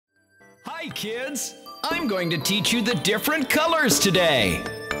Hi kids! I'm going to teach you the different colors today.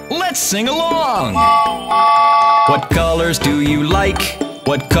 Let's sing along! What colors do you like?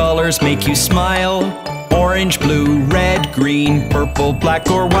 What colors make you smile? Orange, blue, red, green, purple,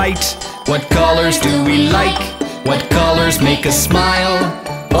 black or white? What colors do we like? What colors make us smile?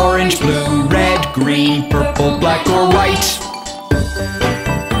 Orange, blue, red, green, purple, black or white?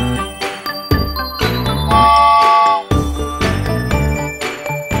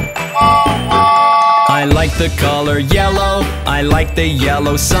 I like the color yellow, I like the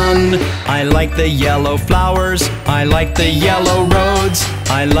yellow sun, I like the yellow flowers, I like the yellow roads,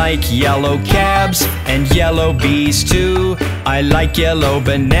 I like yellow cabs and yellow bees too. I like yellow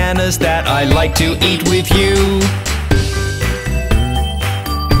bananas that I like to eat with you.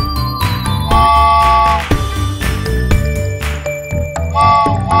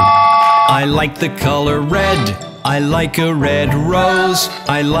 I like the color red, I like a red rose,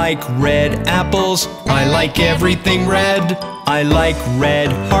 I like red apples, I like everything red. I like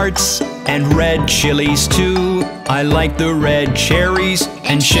red hearts and red chilies too. I like the red cherries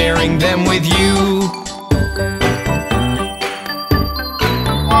and sharing them with you.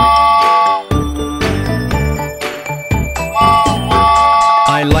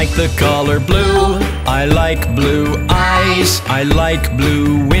 I like the color blue, I like blue eyes, I like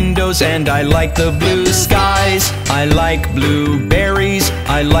blue windows and I like the blue skies. I like blueberries,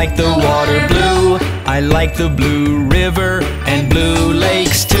 I like the water blue, I like the blue river and blue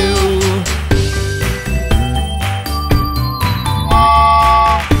lakes too.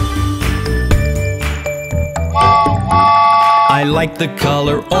 I like the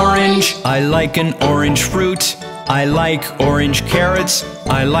color orange, I like an orange fruit. I like orange carrots,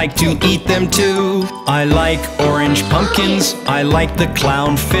 I like to eat them too. I like orange pumpkins, I like the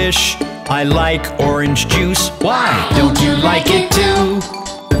clownfish. I like orange juice, why don't you like it too?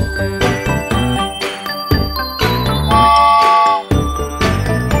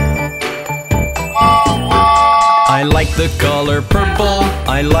 I like the color purple,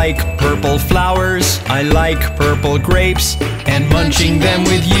 I like purple flowers, I like purple grapes and munching them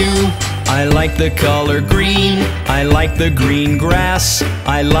with you. I like the color green, I like the green grass,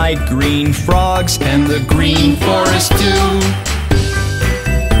 I like green frogs and the green forest too.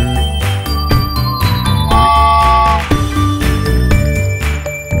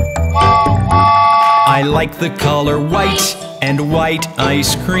 I like the color white and white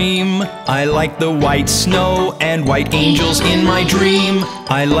ice cream. I like the white snow and white angels in my dream.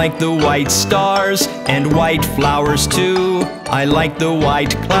 I like the white stars and white flowers too. I like the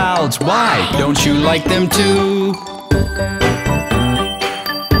white clouds, why don't you like them too?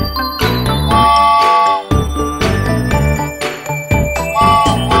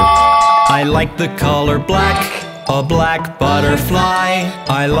 I like the color black, a black butterfly.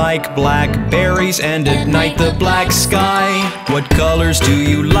 I like blackberries and at night the black sky. What colors do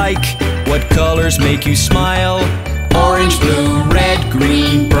you like? What colors make you smile? Orange, blue, red,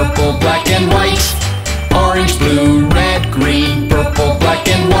 green, purple, black and white. Orange, blue, red, green, purple, black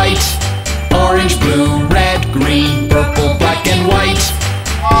and white. Orange, blue, red, green, purple, black and white.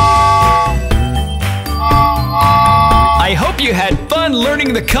 I hope you had fun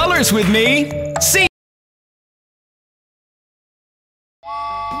learning the colors with me. See.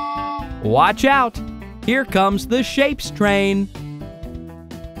 Watch out! Here comes the shapes train.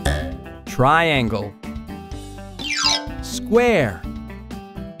 Triangle, square,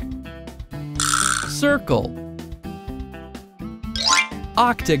 circle,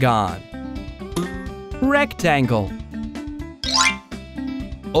 octagon, rectangle,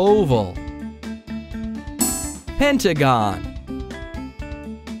 oval, pentagon,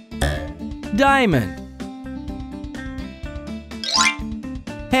 diamond,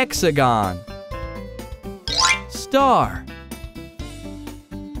 hexagon, star.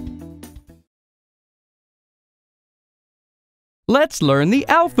 Let's learn the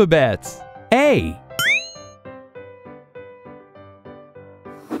alphabets. A,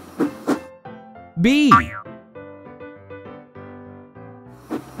 B,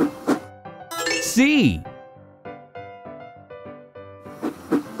 C,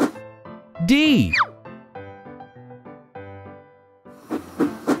 D,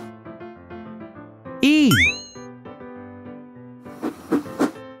 E,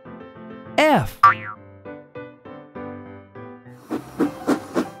 F,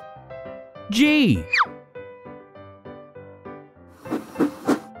 G,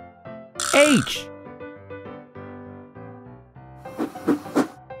 H,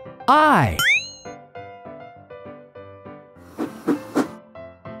 I,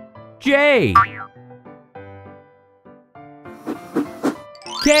 J,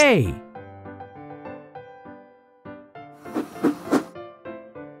 K,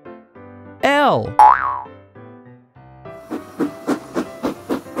 L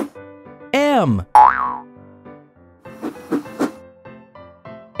M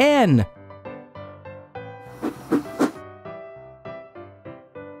N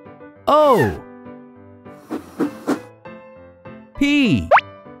O P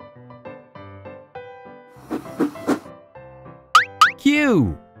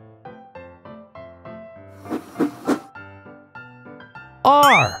Q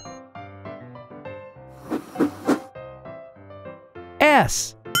R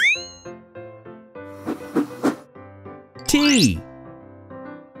S T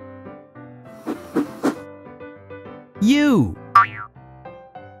U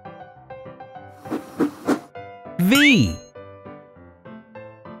V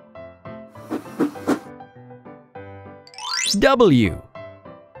W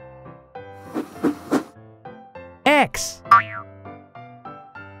X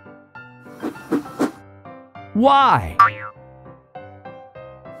Y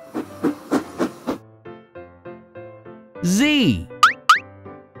Z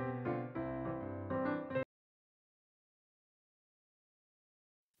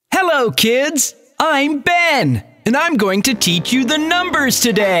Hello, kids! I'm Ben, and I'm going to teach you the numbers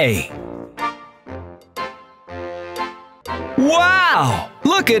today. Wow!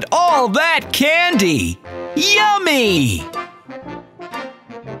 Look at all that candy! Yummy!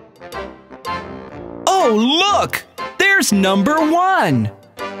 Oh, look! There's number 1.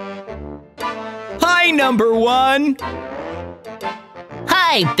 Hi, number 1.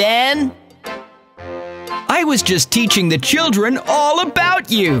 Hi, Ben. I was just teaching the children all about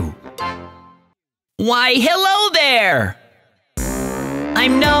you. Why, hello there.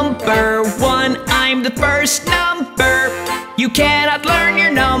 I'm number 1. I'm the first number. You cannot learn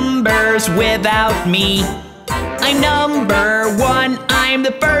your numbers without me. I'm number 1. I'm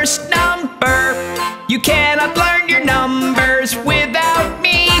the first number. You cannot learn your numbers without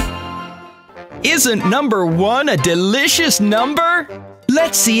me. Isn't number 1 a delicious number?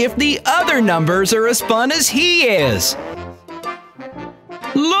 Let's see if the other numbers are as fun as he is.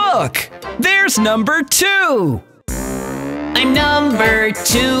 Look! There's number 2! I'm number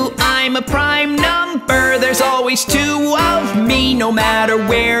 2. I'm a prime number. There's always 2 of me, no matter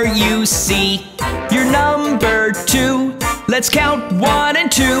where you see. You're number 2. Let's count 1 and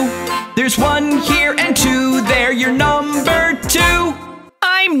 2. There's 1 here and 2 there. You're number 2.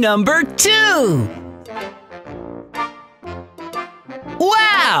 I'm number 2.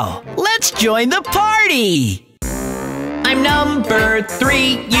 Wow! Let's join the party! I'm number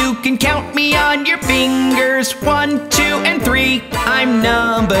 3. You can count me on your fingers. 1, 2, and 3. I'm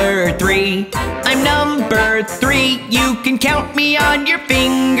number 3. I'm number 3. You can count me on your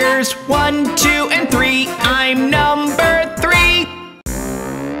fingers. 1, 2, and 3. I'm number 3.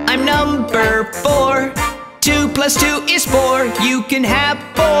 I'm number 4. 2 plus 2 is 4. You can have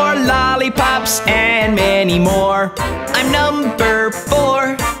 4 lollipops and many more. I'm number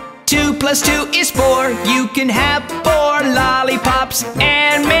 4. 2 plus 2 is 4. You can have 4 lollipops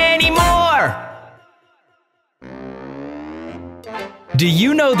and many more. Do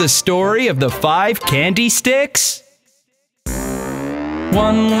you know the story of the 5 candy sticks?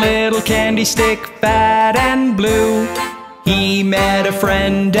 1 little candy stick, fat and blue. He met a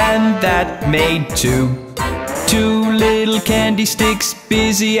friend and that made 2. 2 little candy sticks,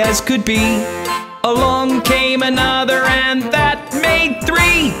 busy as could be. Along came another and that made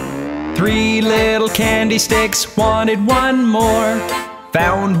 3. 3 little candy sticks wanted 1 more.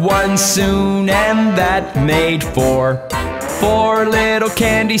 Found 1 soon and that made 4. 4 little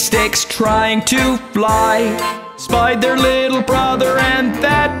candy sticks trying to fly spied their little brother and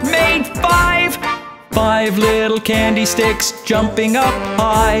that made 5. 5 little candy sticks jumping up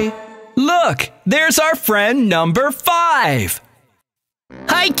high. Look, there's our friend number 5.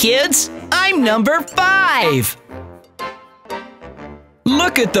 Hi, kids. I'm number 5.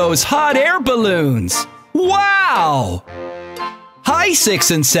 Look at those hot air balloons! Wow! Hi,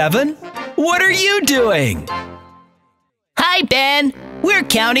 6 and 7. What are you doing? Hi, Ben. We're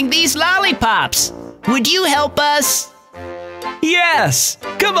counting these lollipops. Would you help us? Yes!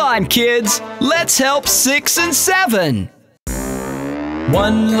 Come on, kids! Let's help 6 and 7.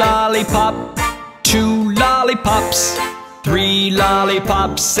 1 lollipop, 2 lollipops, 3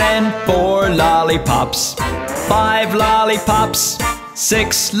 lollipops and 4 lollipops, 5 lollipops,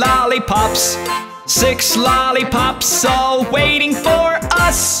 6 lollipops, 6 lollipops all waiting for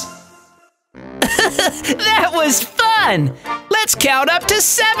us. That was fun! Let's count up to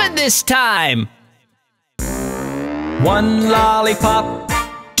 7 this time. 1 lollipop,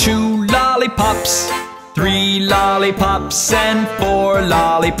 2 lollipops, 3 lollipops and 4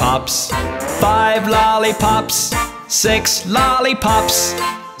 lollipops. 5 lollipops, 6 lollipops,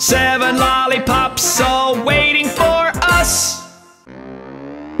 7 lollipops, all waiting for us.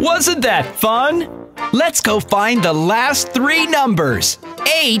 Wasn't that fun? Let's go find the last 3 numbers,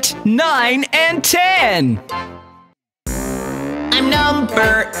 8, 9, and 10. I'm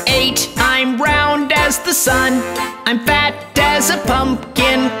number 8, I'm round as the sun. I'm fat as a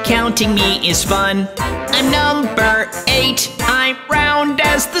pumpkin, counting me is fun. I'm number 8, I'm round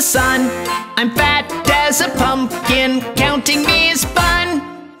as the sun. I'm fat as a pumpkin, counting me is fun.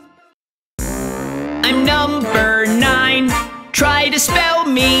 I'm number 9, try to spell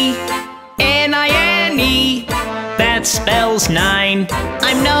me, N-I-N-E, that spells 9.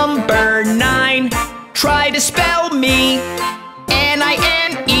 I'm number 9, try to spell me,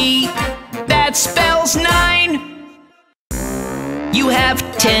 N-I-N-E, that spells 9. You have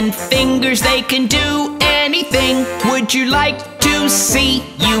 10 fingers, they can do anything. Would you like to see?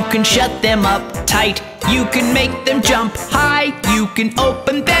 You can shut them up tight. You can make them jump high. You can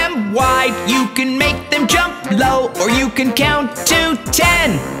open them wide. You can make them jump low, or you can count to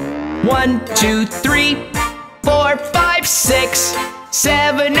 10. 1, 2, 3, 4, 5, 6,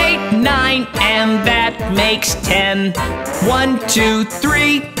 7, 8, 9, and that makes 10. 1, 2,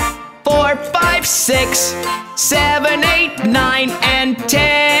 3, 4, 5, 6, 7, 8, 9, and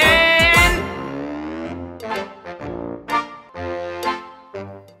 10.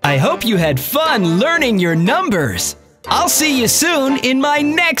 I hope you had fun learning your numbers. I'll see you soon in my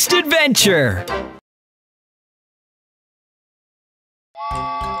next adventure.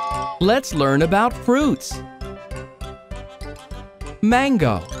 Let's learn about fruits.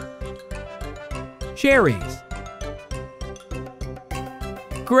 Mango, cherries,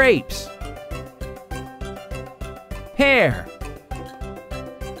 grapes, pear,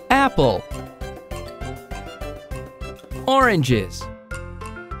 apple, oranges,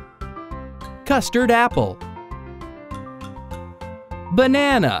 custard apple,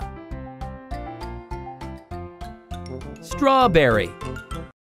 banana, strawberry.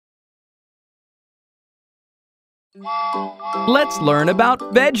 Let's learn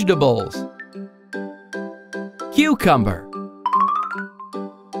about vegetables. Cucumber,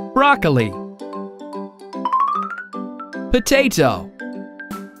 broccoli, potato,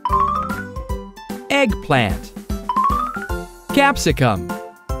 eggplant, capsicum,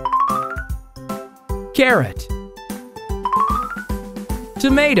 carrot,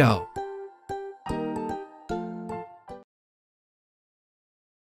 tomato.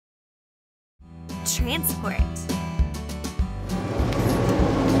 Transport.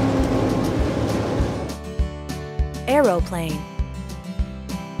 Aeroplane.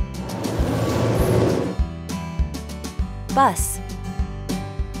 Bus.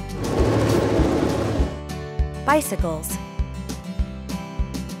 Bicycles.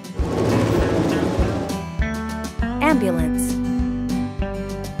 Ambulance.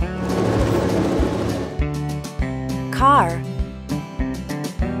 Car.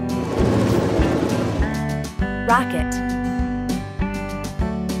 Rocket.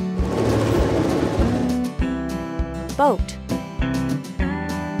 Boat.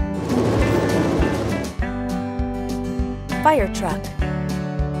 Fire truck.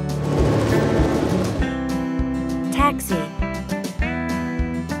 Taxi.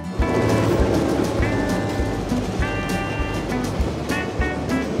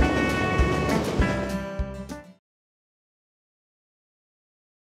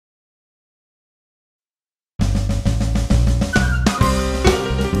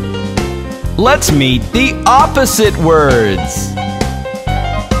 Let's meet the opposite words.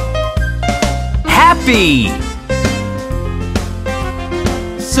 Happy,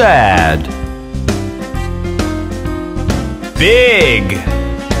 sad, big,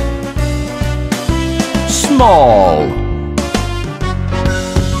 small,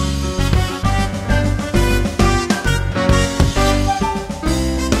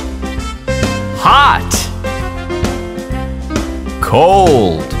 hot,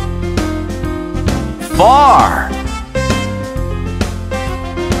 cold, far,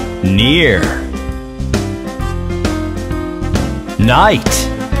 near, night,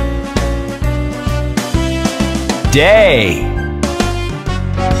 day,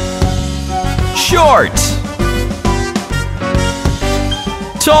 short,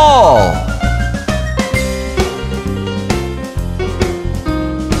 tall,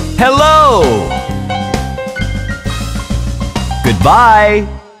 hello, goodbye.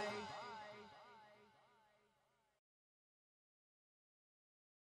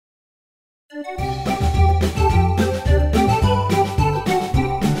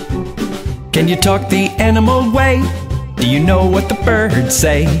 Can you talk the animal way? Do you know what the birds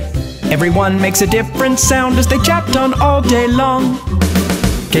say? Everyone makes a different sound as they chat on all day long.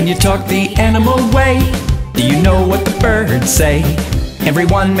 Can you talk the animal way? Do you know what the birds say?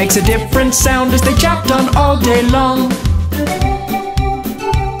 Everyone makes a different sound as they chat on all day long.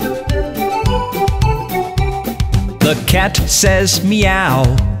 The cat says meow,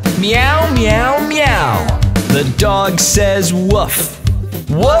 meow, meow, meow. The dog says woof,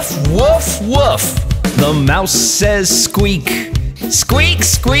 woof, woof, woof. The mouse says squeak, squeak,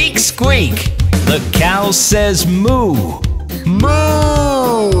 squeak, squeak. The cow says moo,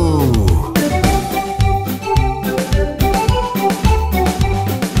 moo.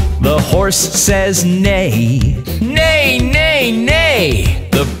 The horse says neigh, neigh, neigh, neigh.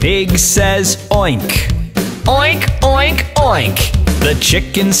 The pig says oink, oink, oink, oink. The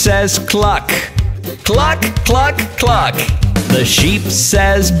chicken says cluck, cluck, cluck, cluck. The sheep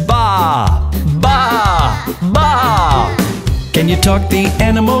says baa, baa, baa. Can you talk the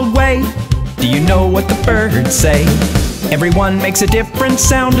animal way? Do you know what the birds say? Everyone makes a different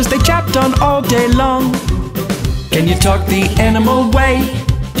sound as they chat on all day long. Can you talk the animal way?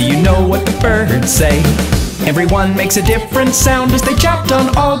 Do you know what the birds say? Everyone makes a different sound as they chat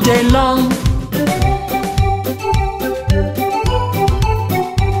on all day long.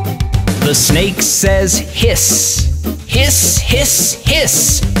 The snake says hiss, hiss, hiss,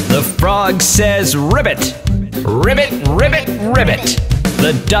 hiss. The frog says ribbit, ribbit, ribbit, ribbit.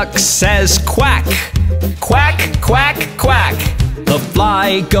 The duck says quack, quack, quack, quack. The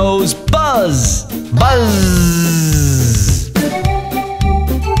fly goes buzz, buzz.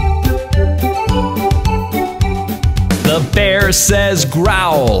 The bear says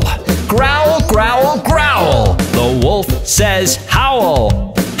growl, growl, growl, growl. The wolf says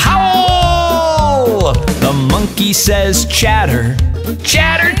howl, howl. The monkey says chatter,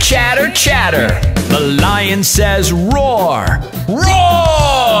 chatter, chatter, chatter. The lion says roar,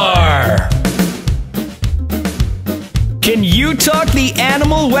 roar. Can you talk the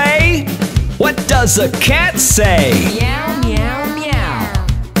animal way? What does a cat say? Meow, meow,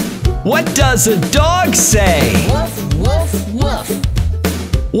 meow. What does a dog say? Woof, woof, woof.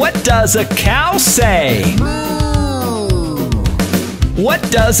 What does a cow say? Moo. What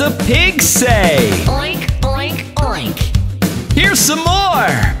does a pig say? Oink, oink, oink. Here's some more.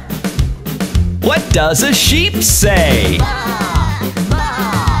 What does a sheep say? Baa,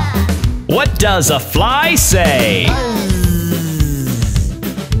 baa. What does a fly say? Buzz.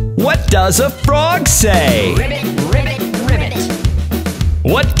 What does a frog say? Ribbit, ribbit, ribbit.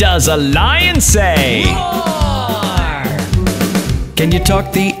 What does a lion say? Roar. Can you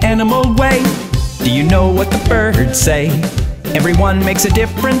talk the animal way? Do you know what the birds say? Everyone makes a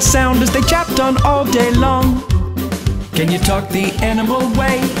different sound as they chat on all day long. Can you talk the animal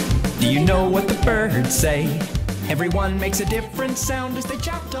way? Do you know what the birds say? Everyone makes a different sound as they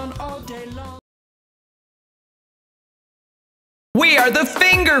chat on all day long. We are the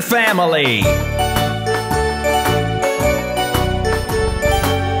finger family!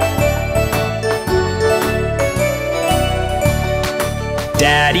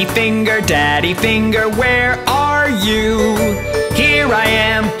 Daddy finger, where are you? Here I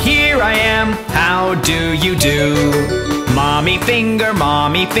am, how do you do? Mommy finger,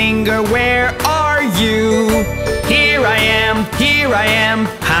 where are you? Here I am,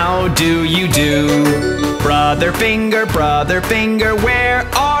 how do you do? Brother finger, where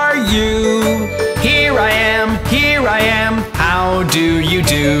are you? Here I am, how do you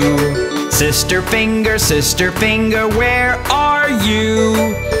do? Sister finger, where are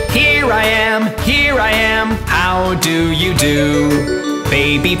you? Here I am, how do you do?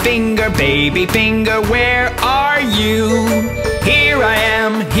 Baby finger, where are you? Here I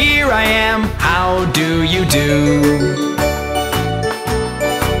am, how do you do?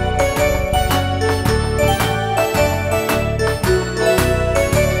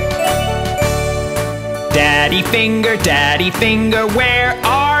 Daddy finger, where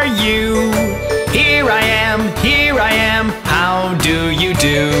are you? Here I am, how do you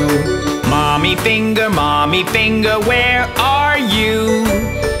do? Mommy finger, where are you?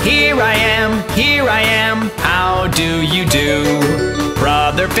 Here I am, how do you do?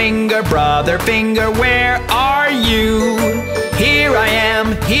 Brother finger, where are you? Here I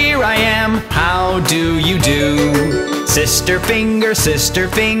am, how do you do? Sister finger,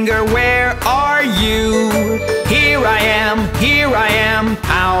 where are you? Here I am,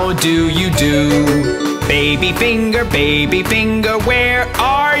 how do you do? Baby finger, where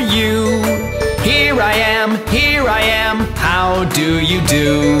are you? Here I am, how do you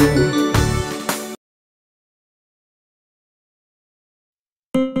do?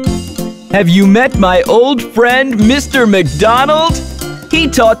 Have you met my old friend, Mr. McDonald? He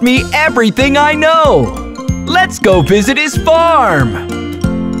taught me everything I know. Let's go visit his farm.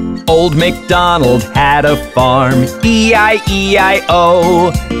 Old MacDonald had a farm,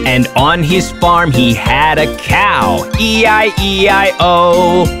 E-I-E-I-O. And on his farm he had a cow,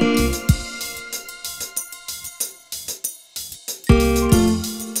 E-I-E-I-O.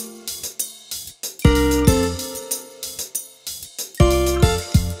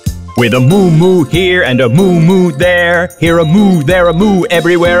 With a moo-moo here and a moo-moo there. Here a moo, there a moo,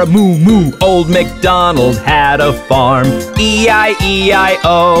 everywhere a moo-moo. Old MacDonald had a farm,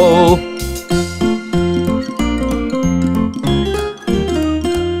 E-I-E-I-O.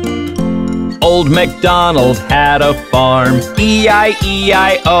 Old MacDonald had a farm,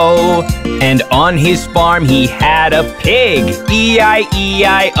 E-I-E-I-O. And on his farm he had a pig,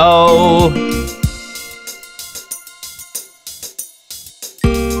 E-I-E-I-O.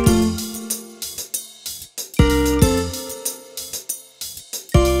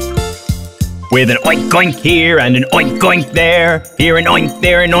 With an oink oink here and an oink oink there. Here an oink,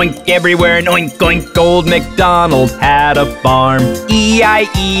 there an oink, everywhere an oink oink. Old MacDonald had a farm,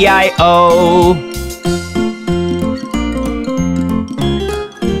 E-I-E-I-O.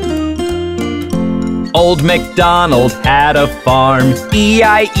 Old MacDonald had a farm,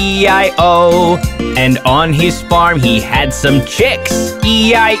 E-I-E-I-O. And on his farm he had some chicks,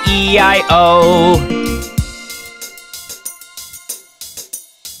 E-I-E-I-O.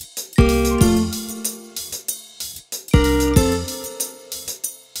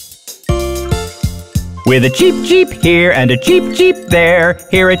 With a cheep cheep here and a cheep cheep there.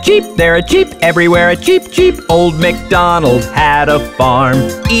 Here a cheep, there a cheep, everywhere a cheep cheep. Old MacDonald had a farm,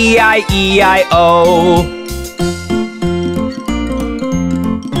 E-I-E-I-O.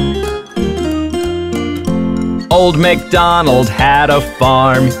 Old MacDonald had a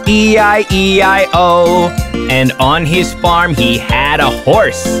farm, E-I-E-I-O. And on his farm he had a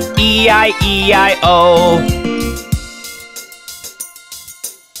horse, E-I-E-I-O.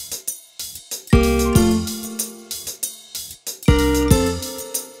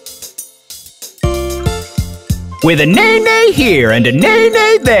 With a neigh-neigh here and a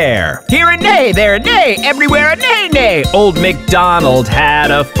neigh-neigh there. Here a neigh, there a neigh, everywhere a neigh-neigh. Old MacDonald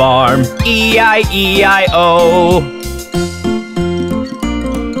had a farm, E-I-E-I-O.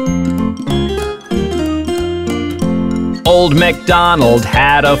 Old MacDonald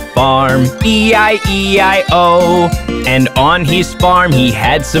had a farm, E-I-E-I-O. And on his farm he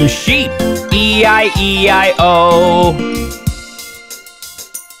had some sheep, E-I-E-I-O.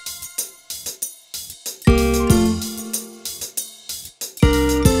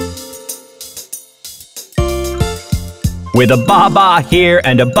 With a ba-ba here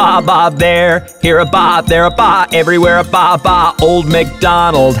and a ba-ba there. Here a ba, there a ba, everywhere a ba-ba. Old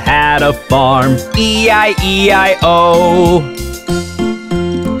MacDonald had a farm, E-I-E-I-O.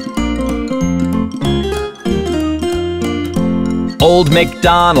 Old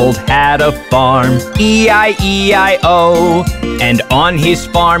MacDonald had a farm, E-I-E-I-O. And on his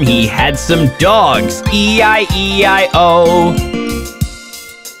farm he had some dogs, E-I-E-I-O.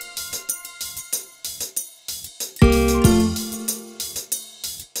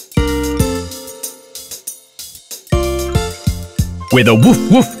 With a woof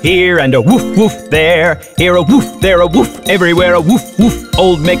woof here and a woof woof there. Here a woof, there a woof, everywhere a woof woof.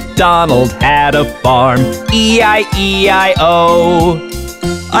 Old MacDonald had a farm, E-I-E-I-O.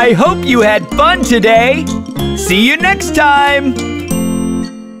 I hope you had fun today. See you next time.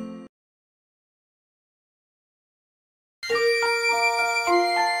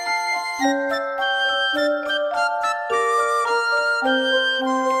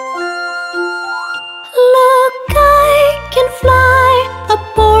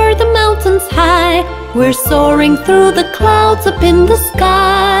 We're soaring through the clouds up in the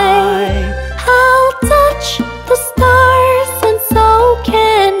sky. I'll touch the stars and so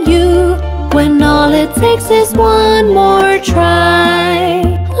can you, when all it takes is one more try.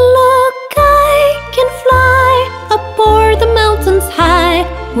 Look, I can fly aboard the mountains high.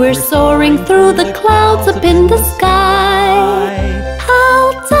 We're soaring through the clouds up in the sky.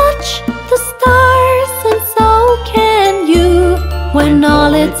 I'll touch the stars and so can you, when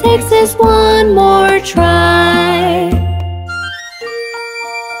all it takes is one more try.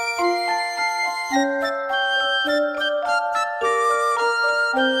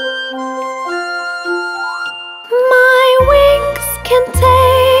 My wings can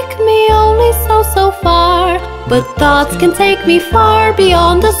take me only so far, but thoughts can take me far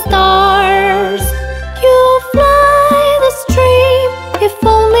beyond the stars. You'll fly the stream if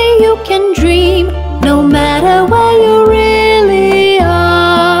only you can dream, no matter where you really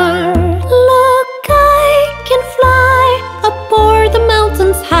are.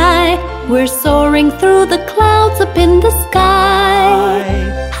 soaring through the clouds up in the sky.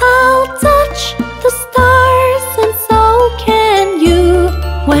 I'll touch the stars and so can you,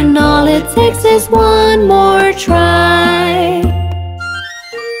 when all it takes is one more try.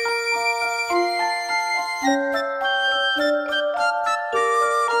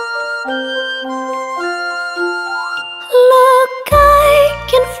 Look, I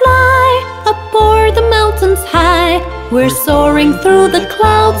can fly up o'er the mountains high. We're soaring through the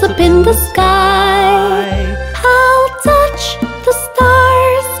clouds up in the sky. I'll touch the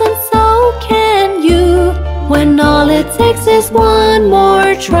stars and so can you, when all it takes is one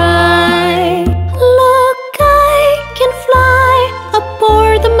more try. Look, I can fly up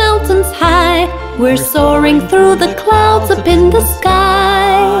o'er the mountains high. We're soaring through the clouds up in the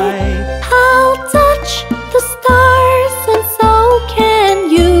sky. I'll touch the stars and so can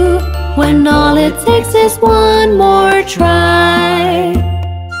you, when all it takes is one more try.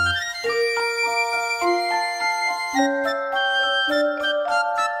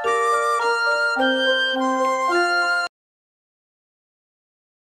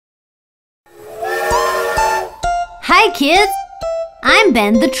 Hi kids, I'm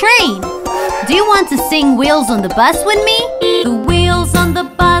Ben the Train. Do you want to sing Wheels on the Bus with me? The wheels on the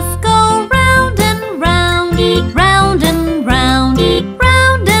bus go round and round, round and round,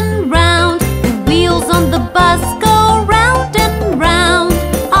 round and round. The wheels on the bus go round and round,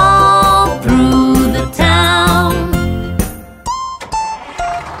 all through the town.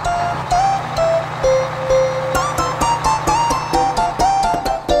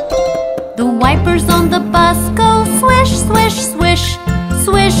 The wipers on the bus go swish, swish, swish,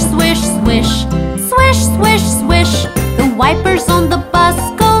 swish, swish, swish, swish, swish, swish. The wipers on the bus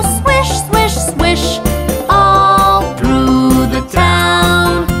go swish, swish, swish, all through the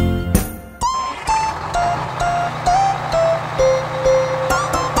town.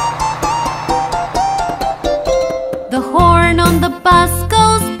 The horn on the bus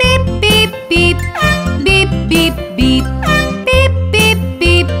goes beep, beep, beep, beep, beep, beep, beep, beep,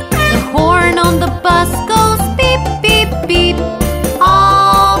 beep. The horn on the bus goes beep, beep, beep,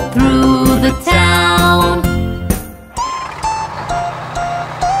 all through the town.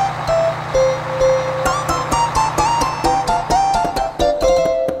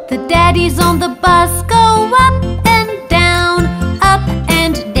 The daddies on the bus go up and down, up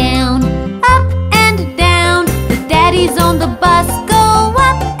and down, up and down. The daddies on the bus go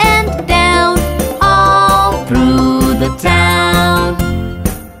up and down, all through the town.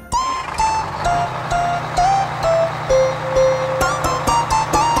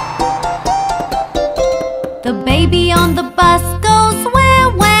 The baby on the bus goes wah,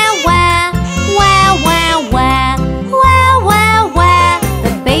 wah, wah, wah, wah, wah, wah, wah, wah.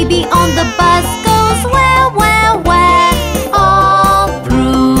 The baby on the bus goes wah, wah, wah, all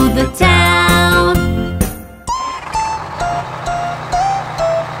through the town.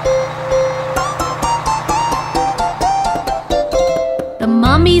 The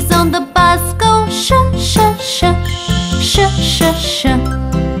mummies on the bus go sh, sh, sh, sh, sh, sh,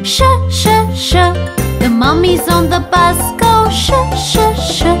 sh, sh, sh. The mummies on the bus go sh, sh,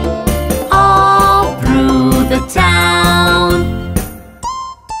 sh, all through the town.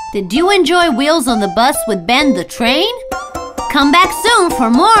 Did you enjoy Wheels on the Bus with Ben the Train? Come back soon for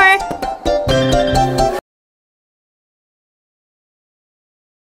more!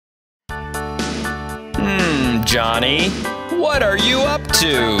 Johnny, what are you up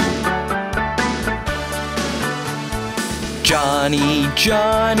to? Johnny,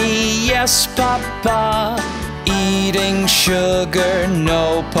 Johnny, yes, Papa. Eating sugar,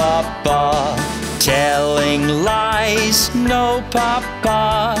 no, Papa. Telling lies, no,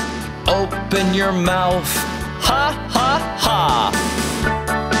 Papa. Open your mouth, ha, ha, ha.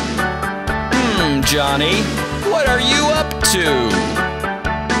 Johnny, what are you up to?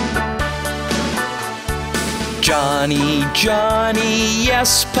 Johnny, Johnny,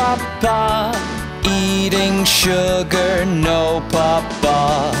 yes, Papa. Eating sugar, no,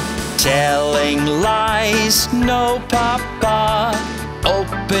 Papa. Telling lies, no, Papa.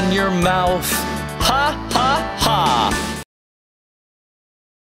 Open your mouth, ha, ha, ha.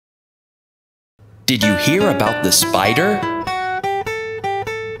 Did you hear about the spider?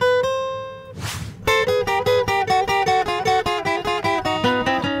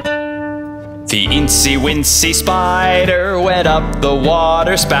 The incy-wincy spider went up the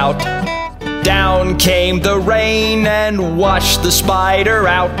water spout. Down came the rain and washed the spider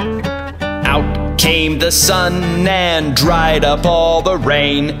out. Out came the sun and dried up all the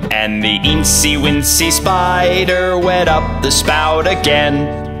rain. And the incy-wincy spider went up the spout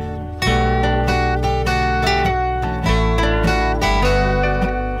again.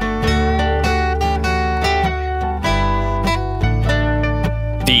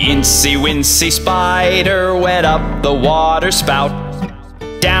 incy-wincy spider went up the water spout.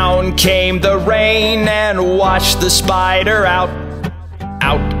 Down came the rain and washed the spider out.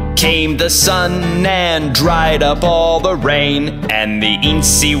 Out came the sun and dried up all the rain, and the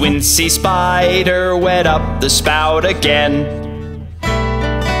incy-wincy spider went up the spout again.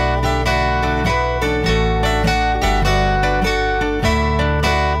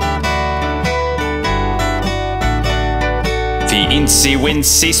 The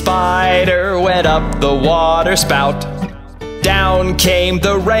incy-wincy spider went up the water spout. Down came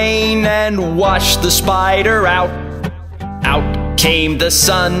the rain and washed the spider out. Out came the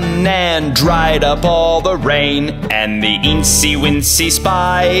sun and dried up all the rain, and the incy-wincy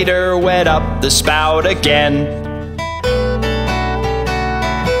spider went up the spout again.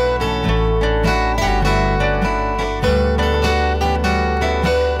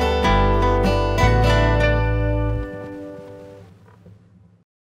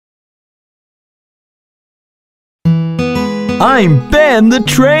 I'm Ben the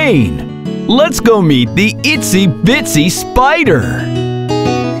Train. Let's go meet the itsy bitsy spider.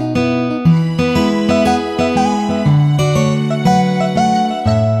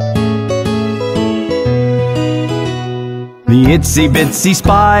 The itsy bitsy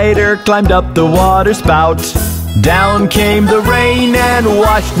spider climbed up the water spout. Down came the rain and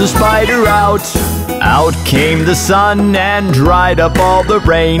washed the spider out. Out came the sun and dried up all the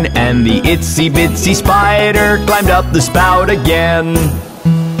rain, and the itsy bitsy spider climbed up the spout again.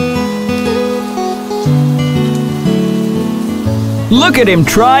 Look at him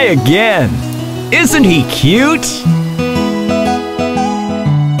try again. Isn't he cute?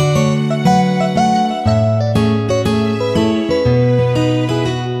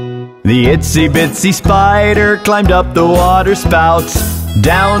 The itsy bitsy spider climbed up the water spout.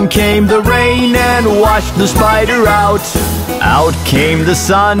 Down came the rain and washed the spider out. Out came the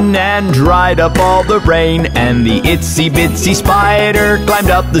sun and dried up all the rain, and the itsy bitsy spider climbed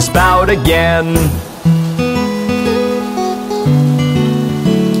up the spout again.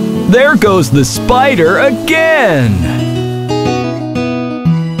 There goes the spider again.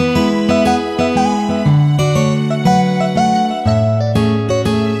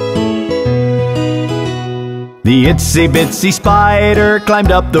 The itsy bitsy spider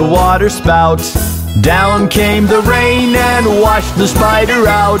climbed up the water spout. Down came the rain and washed the spider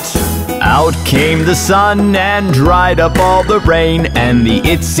out. Out came the sun and dried up all the rain, and the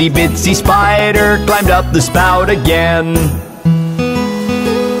itsy bitsy spider climbed up the spout again.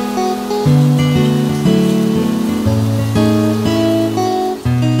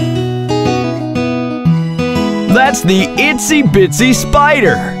 That's the itsy bitsy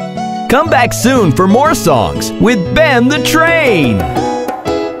spider. Come back soon for more songs with Ben the Train.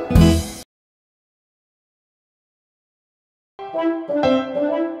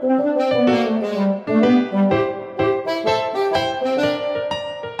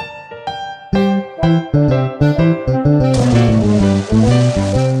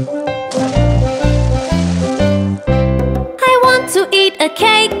 I want to eat a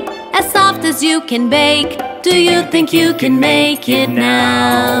cake as soft as you can bake. Do you think you can make it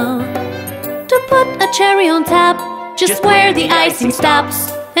now? To put a cherry on top, just where the icing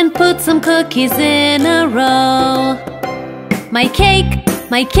stops, and put some cookies in a row. My cake,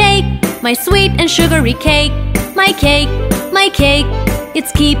 my sweet and sugary cake. My cake,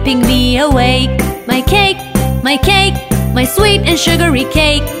 it's keeping me awake. My cake, my sweet and sugary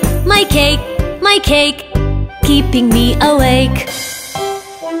cake. My cake, keeping me awake.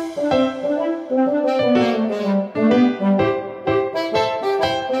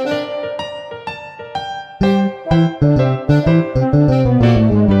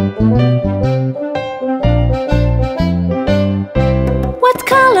 What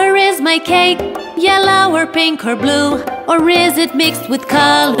color is my cake? Yellow or pink or blue? Or is it mixed with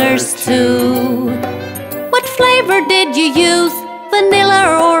colors too? What flavor did you use? Vanilla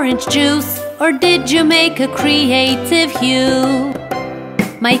or orange juice? Or did you make a creative hue?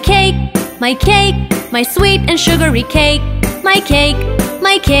 My cake, my sweet and sugary cake. My cake,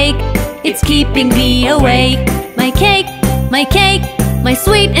 it's keeping me awake. My cake, my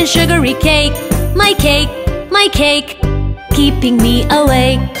sweet and sugary cake. My cake, keeping me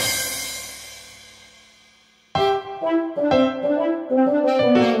awake.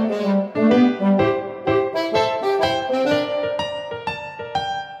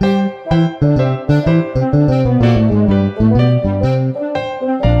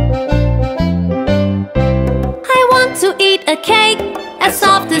 I want to eat a cake as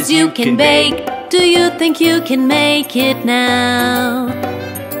soft as you can bake. Do you think you can make it now?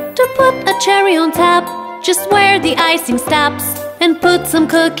 To put a cherry on top, just where the icing stops, and put some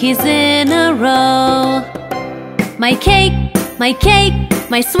cookies in a row. My cake,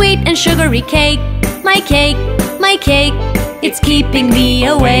 my sweet and sugary cake. My cake, it's keeping me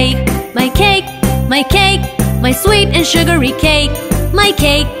awake. My cake, my sweet and sugary cake. My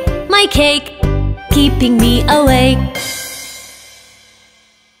cake, keeping me awake.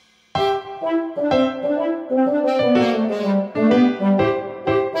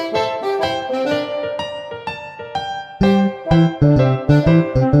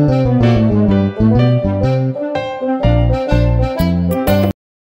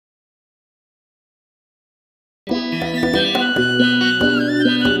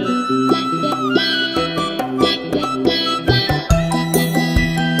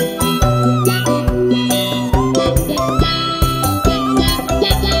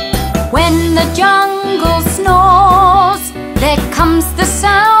 When the jungle snores, there comes the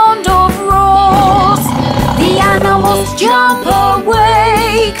sound of roars. The animals jump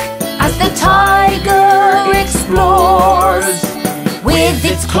awake as the tiger explores. With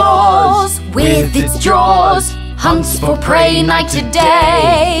its claws, with its jaws, hunts for prey night and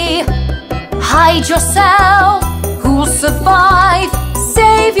day. Hide yourself, who'll survive?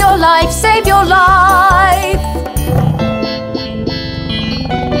 Save your life, save your life.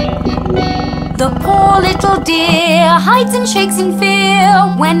 The poor little deer hides and shakes in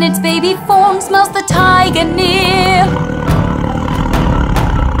fear when its baby fawn smells the tiger near.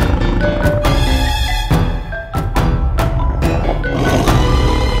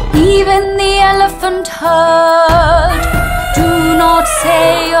 Even the elephant herd do not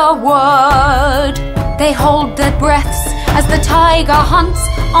say a word. They hold their breaths as the tiger hunts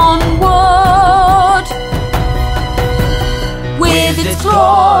onward. With its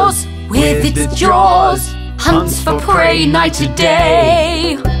claws, with its jaws, hunts for prey night and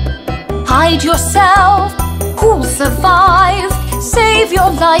day. Hide yourself, who'll survive? Save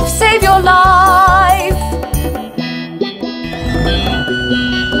your life, save your life.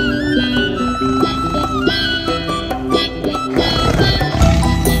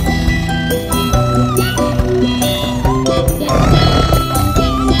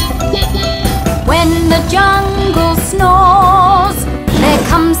 When the jungle snores, there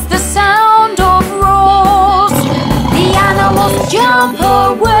comes the sound of roars. The animals jump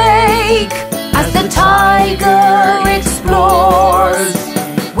awake as the tiger explores.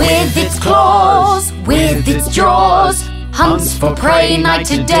 With its claws, with its jaws, hunts for prey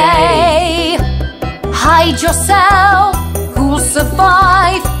night and day. Hide yourself, who'll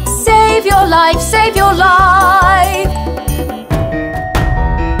survive? Save your life, save your life.